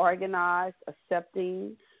 strong, organized,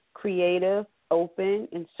 accepting, creative, open,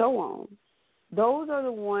 and so on. Those are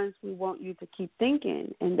the ones we want you to keep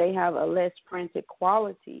thinking, and they have a less frantic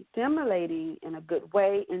quality, stimulating in a good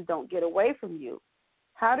way, and don't get away from you.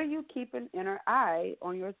 How do you keep an inner eye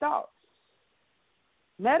on your thoughts?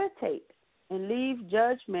 Meditate and leave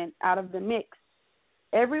judgment out of the mix.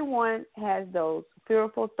 Everyone has those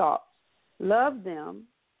fearful thoughts. Love them,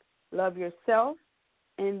 love yourself,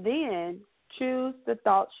 and then choose the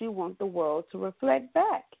thoughts you want the world to reflect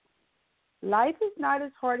back. Life is not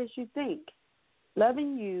as hard as you think.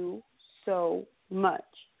 Loving you so much.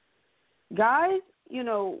 Guys,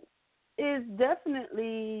 is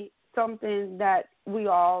definitely something that we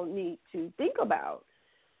all need to think about.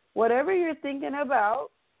 Whatever you're thinking about,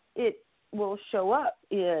 it will show up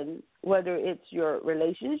in whether it's your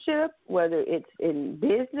relationship, whether it's in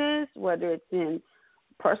business, whether it's in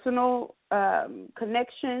personal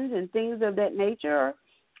connections and things of that nature,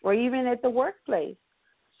 or even at the workplace.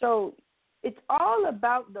 So it's all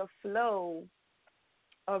about the flow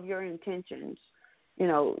of your intentions.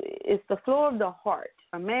 It's the flow of the heart.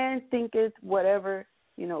 A man thinketh whatever,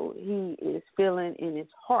 he is feeling in his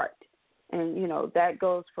heart. And, that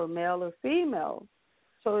goes for male or female.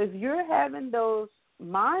 So if you're having those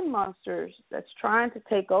mind monsters that's trying to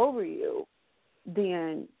take over you,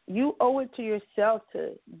 then you owe it to yourself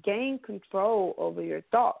to gain control over your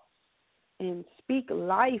thoughts and speak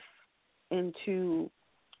life into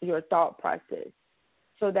your thought process,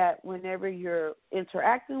 so that whenever you're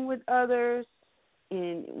interacting with others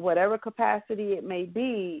in whatever capacity it may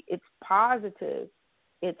be, it's positive,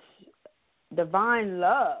 it's divine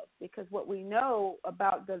love, because what we know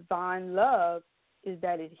about divine love is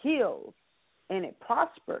that it heals and it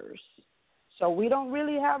prospers. So we don't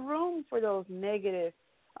really have room for those negative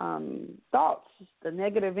thoughts, the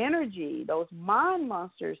negative energy, those mind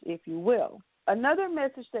monsters, if you will. Another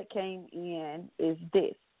message that came in is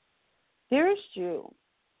this. Dearest you,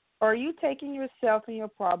 are you taking yourself and your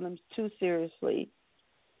problems too seriously?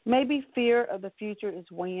 Maybe fear of the future is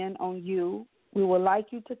weighing on you. We would like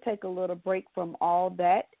you to take a little break from all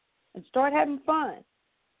that and start having fun.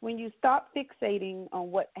 When you stop fixating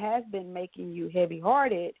on what has been making you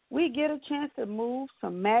heavy-hearted, we get a chance to move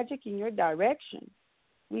some magic in your direction.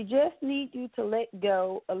 We just need you to let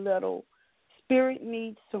go a little. Spirit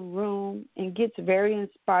needs some room and gets very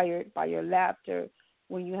inspired by your laughter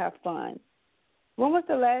when you have fun. When was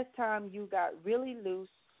the last time you got really loose,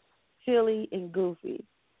 silly, and goofy?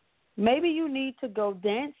 Maybe you need to go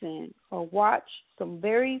dancing or watch some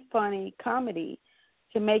very funny comedy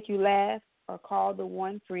to make you laugh, or call the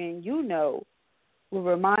one friend you know will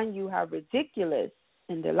remind you how ridiculous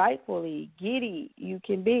and delightfully giddy you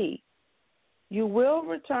can be. You will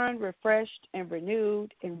return refreshed and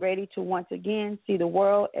renewed and ready to once again see the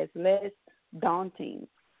world as less daunting.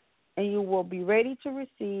 And you will be ready to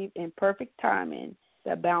receive in perfect timing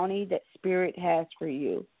the bounty that Spirit has for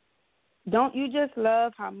you. Don't you just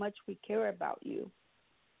love how much we care about you?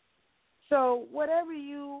 So whatever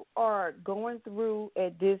you are going through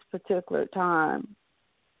at this particular time,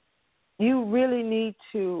 you really need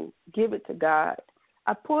to give it to God.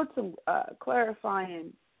 I pulled some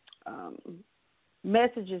clarifying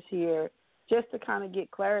messages here just to kind of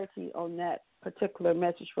get clarity on that particular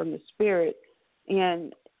message from the Spirit.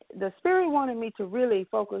 And the Spirit wanted me to really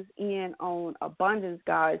focus in on abundance,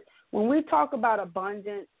 guys. When we talk about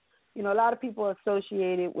abundance, a lot of people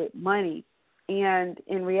associate it with money. And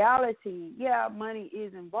in reality, yeah, money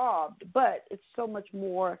is involved, but it's so much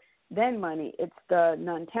more than money. It's the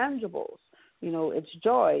non-tangibles. It's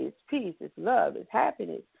joy, it's peace, it's love, it's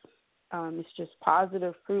happiness. It's just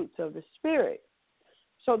positive fruits of the Spirit.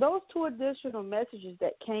 So those two additional messages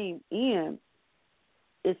that came in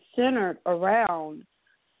is centered around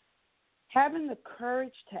having the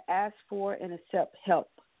courage to ask for and accept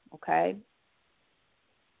help, okay?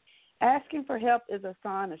 Asking for help is a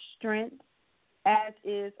sign of strength, as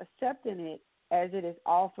is accepting it as it is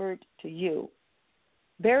offered to you.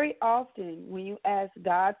 Very often when you ask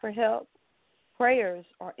God for help, prayers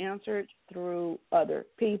are answered through other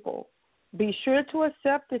people. Be sure to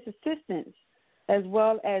accept this assistance as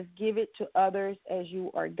well as give it to others as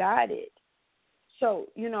you are guided. So,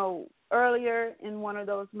 earlier in one of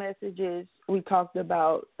those messages, we talked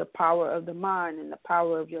about the power of the mind and the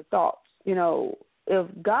power of your thoughts. If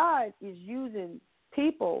God is using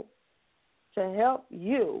people to help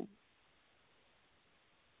you,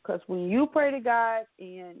 because when you pray to God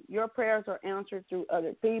and your prayers are answered through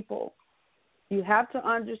other people, you have to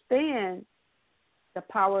understand the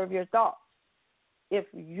power of your thoughts. If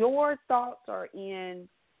your thoughts are in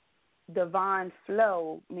divine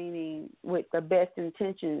flow, meaning with the best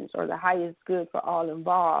intentions or the highest good for all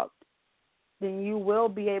involved, then you will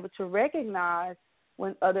be able to recognize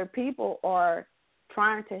when other people are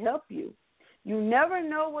trying to help you. You never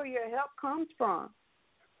know where your help comes from.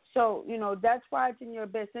 So, that's why it's in your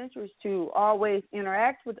best interest to always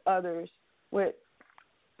interact with others with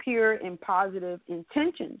pure and positive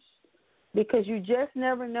intentions, because you just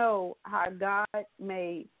never know how God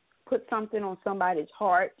may put something on somebody's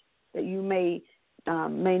heart that you may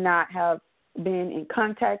not have been in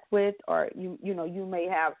contact with, or you may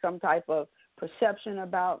have some type of perception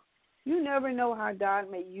about. You never know how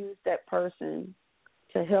God may use that person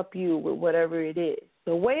to help you with whatever it is.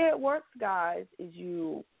 The way it works, guys, is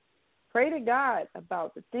you pray to God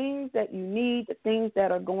about the things that you need, the things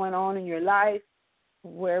that are going on in your life,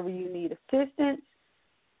 wherever you need assistance.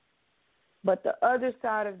 But the other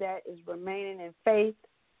side of that is remaining in faith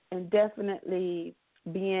and definitely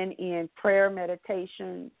being in prayer,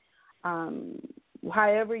 meditation,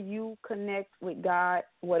 however you connect with God,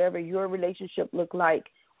 whatever your relationship look like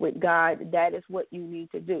with God, that is what you need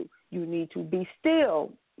to do. You need to be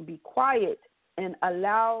still, be quiet, and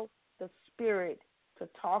allow the Spirit to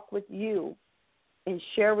talk with you and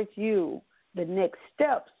share with you the next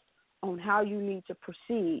steps on how you need to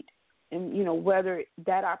proceed, and whether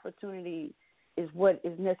that opportunity is what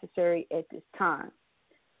is necessary at this time.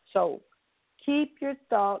 So keep your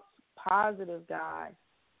thoughts positive, guys.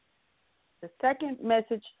 The second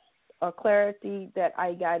message or clarity that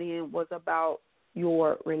I got in was about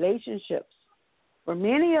your relationships. For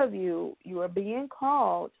many of you, you are being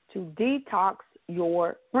called to detox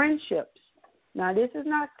your friendships. Now, this is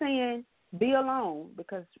not saying be alone,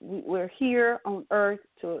 because we're here on earth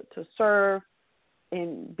to serve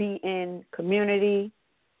and be in community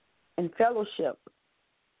and fellowship.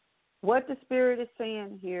 What the Spirit is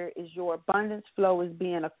saying here is your abundance flow is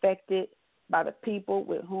being affected by the people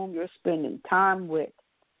with whom you're spending time with.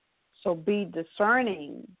 So be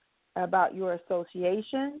discerning about your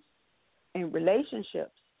associations and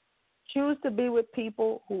relationships. Choose to be with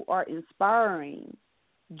people who are inspiring,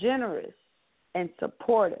 generous, and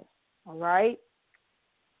supportive. All right?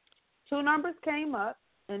 2 numbers came up,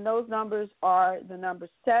 and those numbers are the number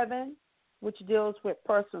 7, which deals with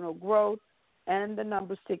personal growth, and the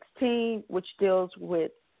number 16, which deals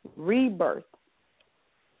with rebirth.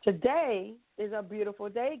 Today is a beautiful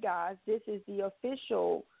day, guys. This is the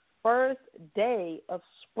official first day of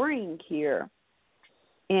spring here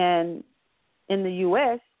in the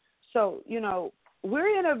U.S. So,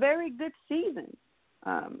 we're in a very good season.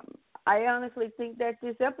 I honestly think that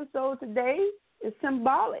this episode today is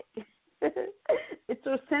symbolic. It's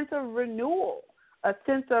a sense of renewal, a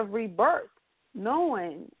sense of rebirth,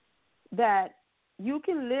 knowing that you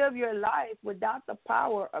can live your life without the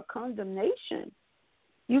power of condemnation.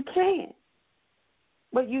 You can.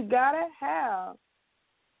 But you got to have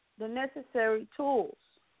the necessary tools.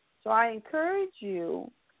 So I encourage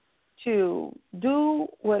you to do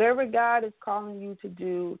whatever God is calling you to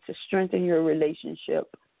do to strengthen your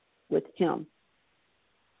relationship with Him.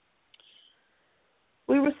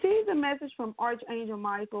 We received a message from Archangel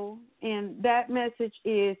Michael, and that message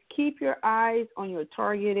is keep your eyes on your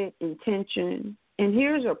targeted intention. And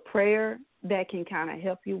here's a prayer that can kind of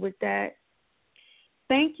help you with that.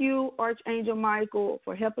 Thank you, Archangel Michael,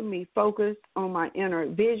 for helping me focus on my inner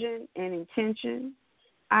vision and intention.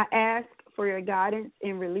 I ask for your guidance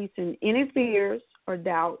in releasing any fears or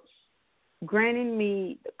doubts, granting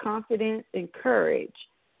me the confidence and courage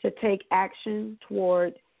to take action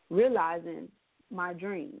toward realizing my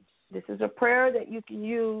dreams. This is a prayer that you can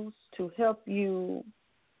use to help you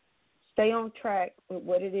stay on track with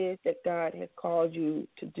what it is that God has called you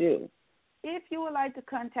to do. If you would like to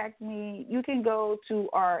contact me, you can go to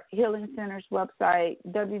our Healing Center's website,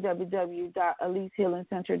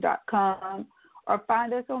 www.alisehealingcenter.com, or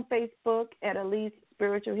find us on Facebook at Alise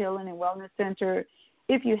Spiritual Healing and Wellness Center.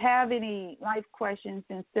 If you have any life questions,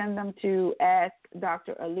 then send them to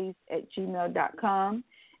askdralise@gmail.com,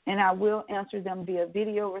 and I will answer them via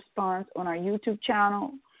video response on our YouTube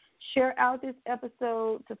channel. Share out this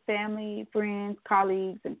episode to family, friends,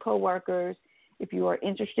 colleagues, and coworkers. If you are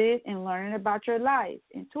interested in learning about your life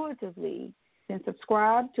intuitively, then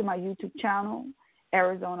subscribe to my YouTube channel,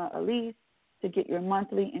 Arizona Alise, to get your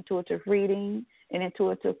monthly intuitive reading and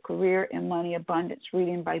intuitive career and money abundance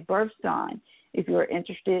reading by birth sign. If you are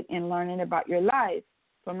interested in learning about your life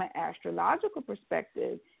from an astrological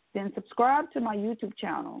perspective, then subscribe to my YouTube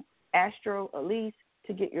channel, Astro Alise,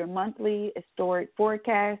 to get your monthly historic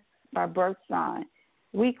forecast by birth sign,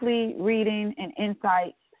 weekly reading and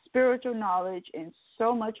insights, spiritual knowledge, and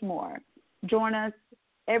so much more. Join us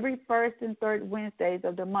every first and third Wednesdays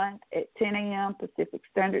of the month at 10 a.m. Pacific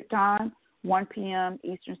Standard Time, 1 p.m.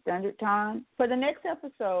 Eastern Standard Time. For the next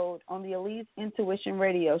episode on the Alise Intuition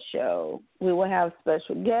Radio Show, we will have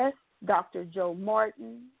special guest, Dr. Joe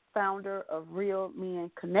Martin, founder of Real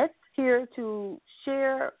Men Connect, here to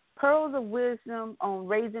share pearls of wisdom on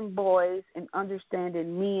raising boys and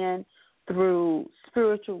understanding men through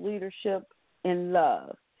spiritual leadership and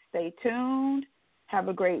love. Stay tuned. Have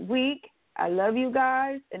a great week. I love you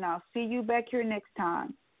guys, and I'll see you back here next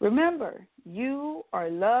time. Remember, you are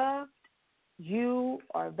loved, you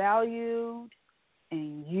are valued,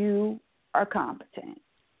 and you are competent.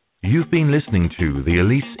 You've been listening to the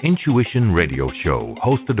Alise Intuition Radio Show,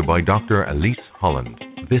 hosted by Dr. Alise Holland.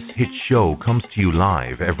 This hit show comes to you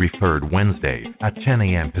live every third Wednesday at 10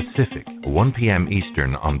 a.m. Pacific, 1 p.m.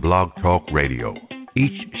 Eastern on Blog Talk Radio.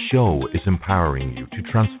 Each show is empowering you to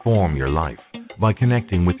transform your life by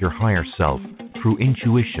connecting with your higher self through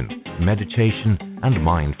intuition, meditation, and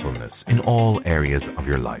mindfulness in all areas of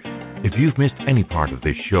your life. If you've missed any part of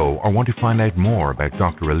this show or want to find out more about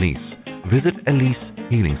Dr. Alise, visit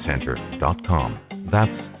AliseHealingCenter.com.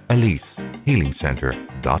 That's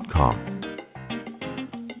AliseHealingCenter.com.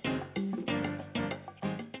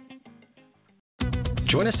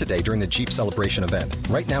 Join us today during the Jeep Celebration event.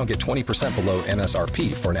 Right now, get 20% below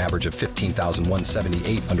MSRP for an average of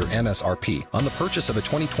 $15,178 under MSRP on the purchase of a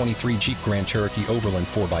 2023 Jeep Grand Cherokee Overland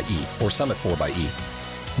 4xE or Summit 4xE.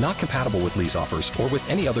 Not compatible with lease offers or with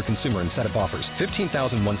any other consumer incentive offers.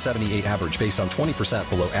 $15,178 average based on 20%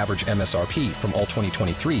 below average MSRP from all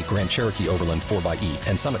 2023 Grand Cherokee Overland 4xE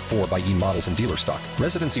and Summit 4xE models in dealer stock.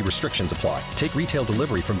 Residency restrictions apply. Take retail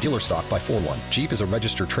delivery from dealer stock by 4/1. Jeep is a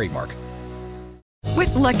registered trademark.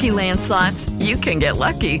 With Lucky Land Slots, you can get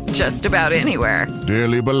lucky just about anywhere.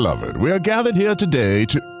 Dearly beloved, we are gathered here today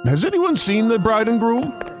to... Has anyone seen the bride and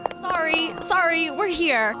groom? Sorry, we're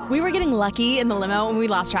here. We were getting lucky in the limo and we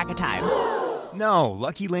lost track of time. No,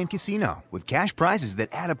 Lucky Land Casino, with cash prizes that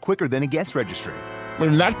add up quicker than a guest registry.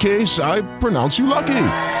 In that case, I pronounce you lucky.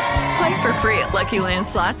 Play for free at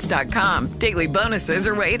LuckyLandSlots.com. Daily bonuses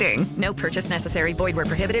are waiting. No purchase necessary. Void where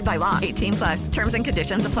prohibited by law. 18+. Terms and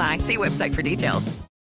conditions apply. See website for details.